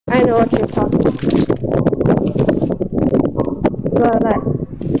I know what you're talking about. But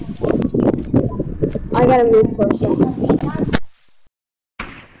I gotta move for a second.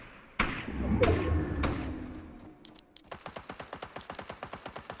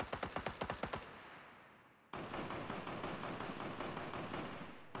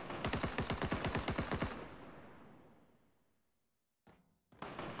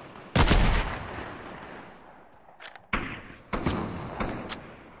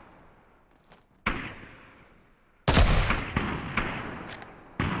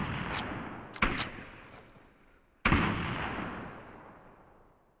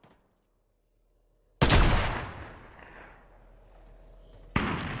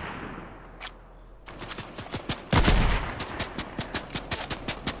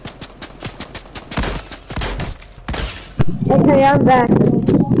 Okay, I'm back.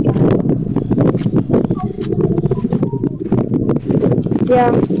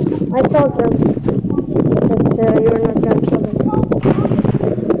 Yeah, I told them that you're not gonna kill them.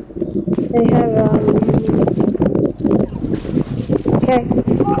 They have, okay.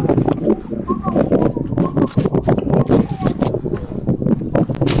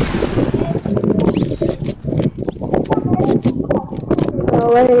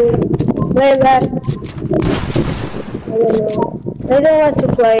 Way back. I don't know. They don't want to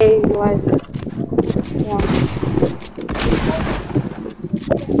play like. Yeah.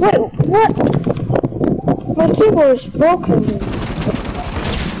 Wait, what? My keyboard is broken.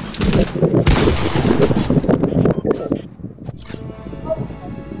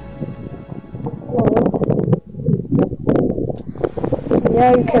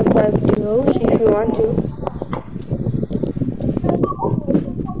 Yeah, you can play duos if you want to.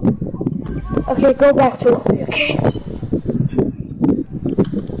 Okay, go back to lobby, okay?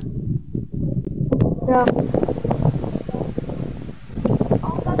 Yeah.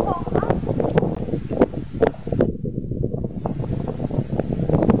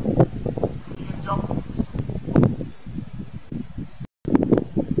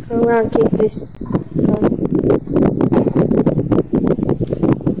 I'm gonna keep this.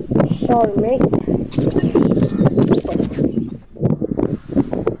 Sorry, mate.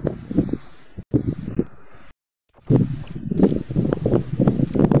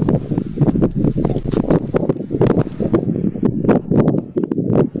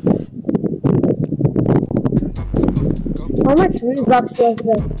 How much V-Bucks was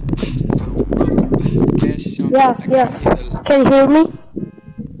that? Yeah. Can you hear me?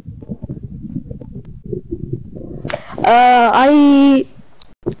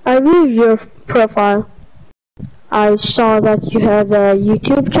 I viewed your profile. I saw that you had a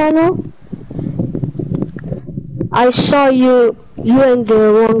YouTube channel. I saw you and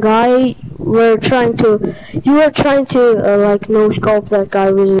the one guy were trying to, like no scope that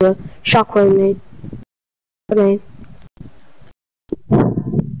guy with a shockwave grenade.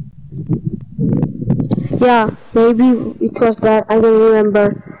 Yeah, maybe it was that. I don't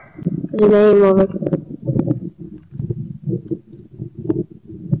remember the name of it.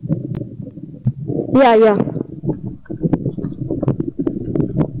 Yeah.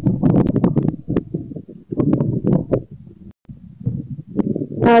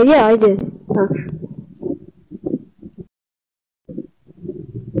 Yeah, I did.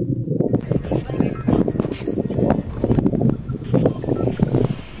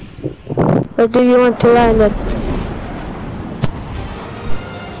 Or do you want to land it?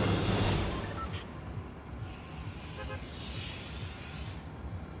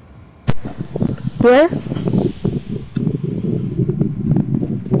 Where?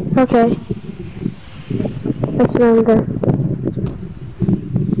 Okay. Let's land there.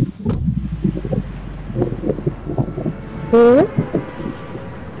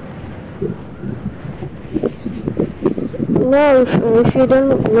 No, if you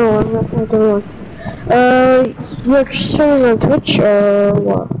don't, no, I don't want. You're streaming on Twitch or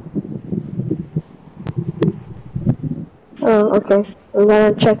what? Oh, okay. I'm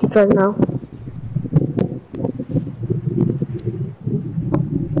gonna check it right now.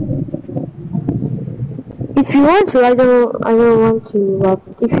 If you want to, I don't want to, but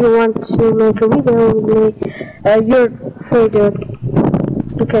if you want to make a video with me, you're free to,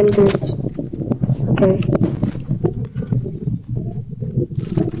 you can do it. Okay.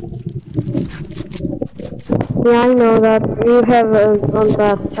 Yeah, I know that. You have on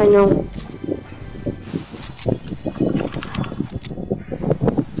that, I know.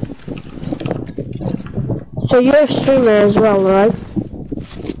 So you're a streamer as well, right?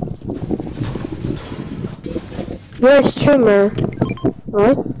 You're a streamer,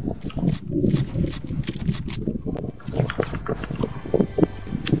 right?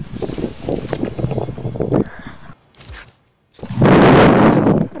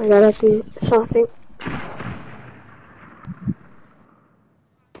 gotta do something.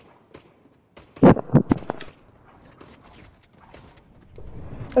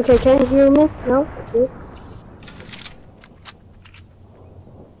 Okay, can you hear me? No? Okay.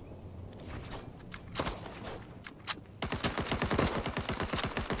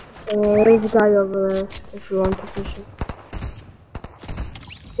 There's a guy over there if you want to push him.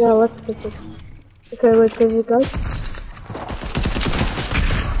 Yeah, let's push him. Okay, wait, there's a guy.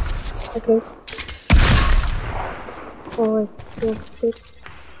 Okay. Oh wait, yeah, shit.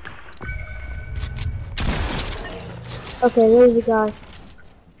 Okay, there's a guy.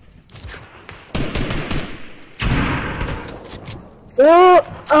 Oh,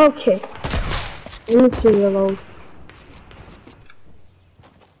 okay. Let me see you alone.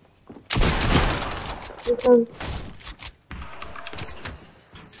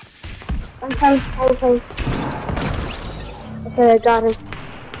 I'm fine. Okay, I got him.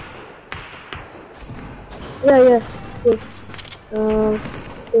 Yeah. Good.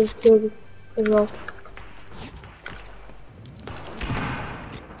 There's killed as well.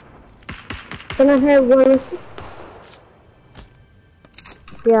 Can I have one?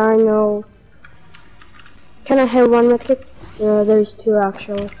 Yeah, I know. Can I have one medkit? There's two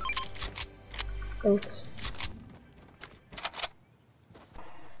actually. Thanks.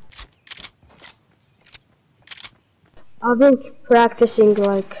 I've been practicing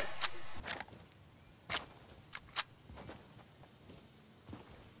like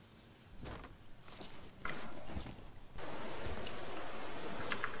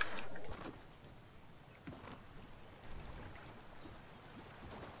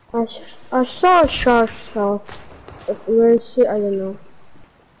I saw a shark shell. Where is it? I don't know.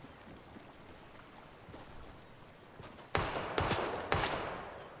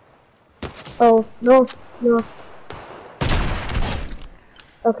 Oh, no.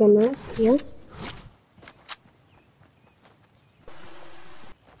 Okay, nice, yes.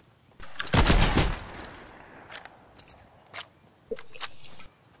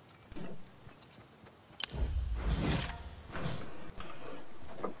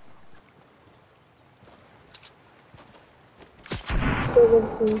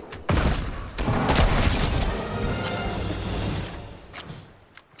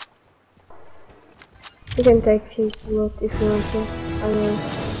 You can take his loot if you want to. I mean,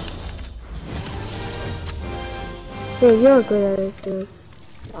 yeah, you're good at it, dude.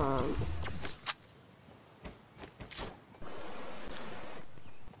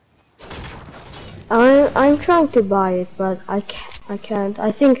 I'm trying to buy it, but I can't.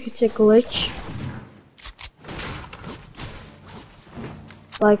 I think it's a glitch.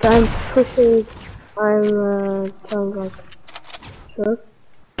 Like I'm pushing. Telling like, sure.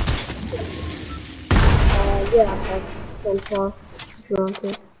 Yeah, like 10 far if you want to.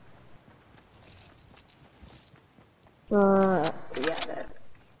 Yeah, that.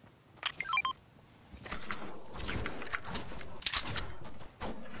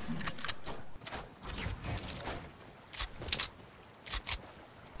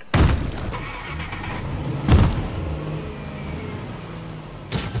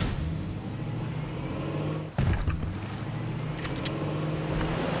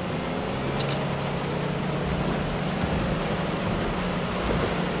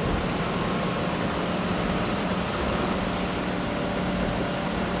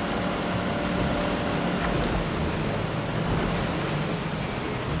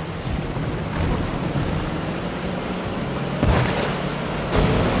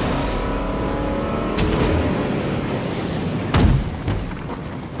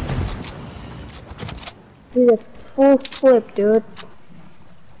 Did a full flip, dude.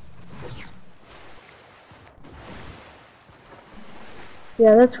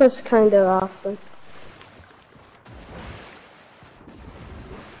 Yeah, that was kind of awesome.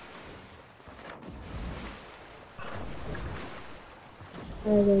 I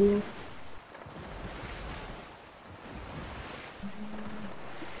don't know.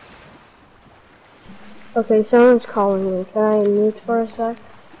 Okay, someone's calling me. Can I mute for a sec?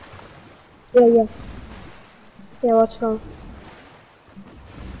 Yeah. Yeah, what's wrong?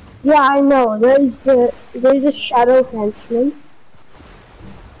 Yeah, I know. There's a shadow henchman.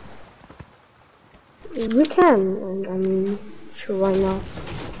 We can. I mean, sure, why not?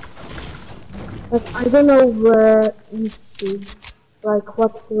 But I don't know where you see. Like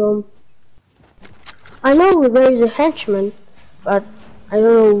what room? I know there is a henchman, but I don't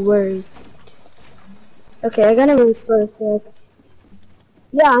know where is it. Okay, I gotta move for a sec.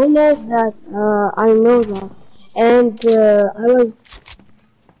 Yeah, I know that. And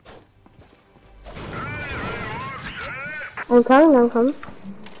I'm coming.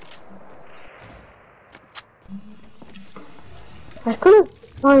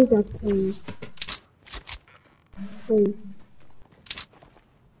 Find that thing. Please.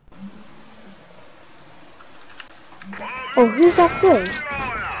 Oh, who's up there?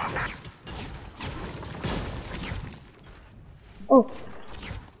 Oh.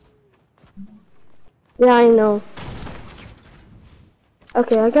 Yeah, I know.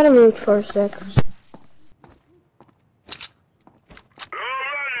 Okay, I gotta mute for a sec.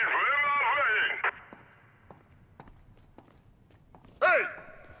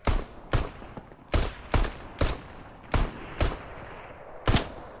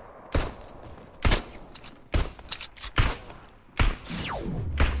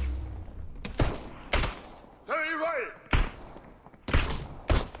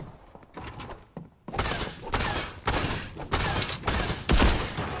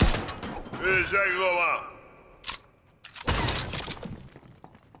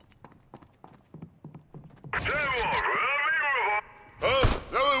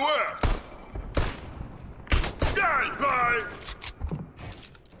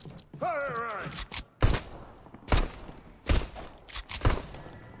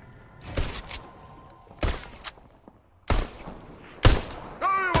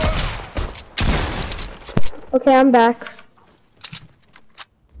 Okay, I'm back.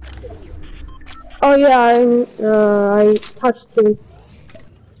 Oh yeah, I touched him.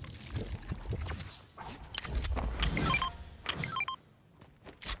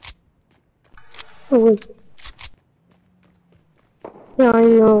 Oh wait. Yeah, I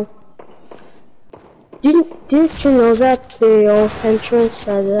know. Didn't you know that the old entrance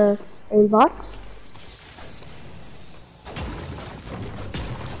had a box?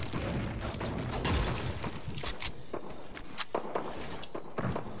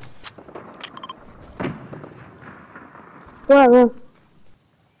 Well,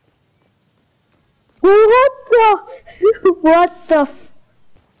 what the? What the?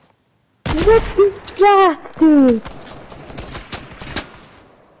 What is that, dude?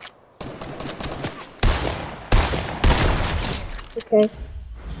 Okay.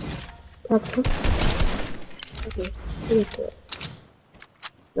 That's good. Okay. Finish it.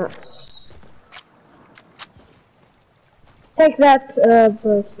 Nice. Take that,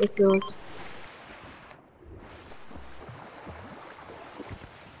 burst if you want.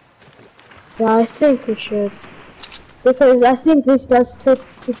 Yeah, I think we should. Because I think this does 2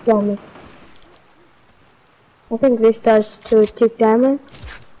 tick damage. I think this does 2 tick damage.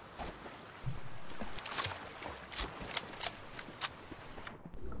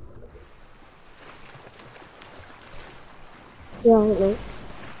 Yeah, I know.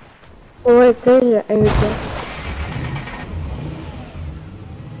 Oh wait, there's an area.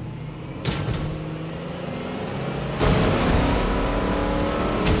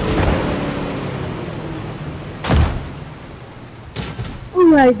 Oh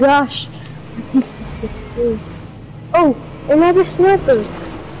my gosh! Oh, another sniper!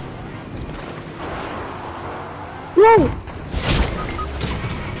 Whoa!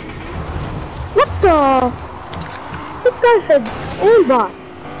 What the? This guy had aimbot!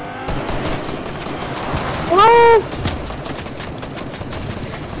 What?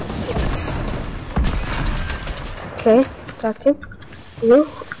 Okay, got him. You?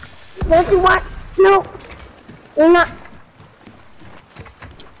 What? No! You're not.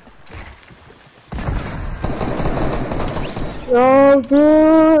 No,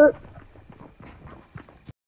 dude.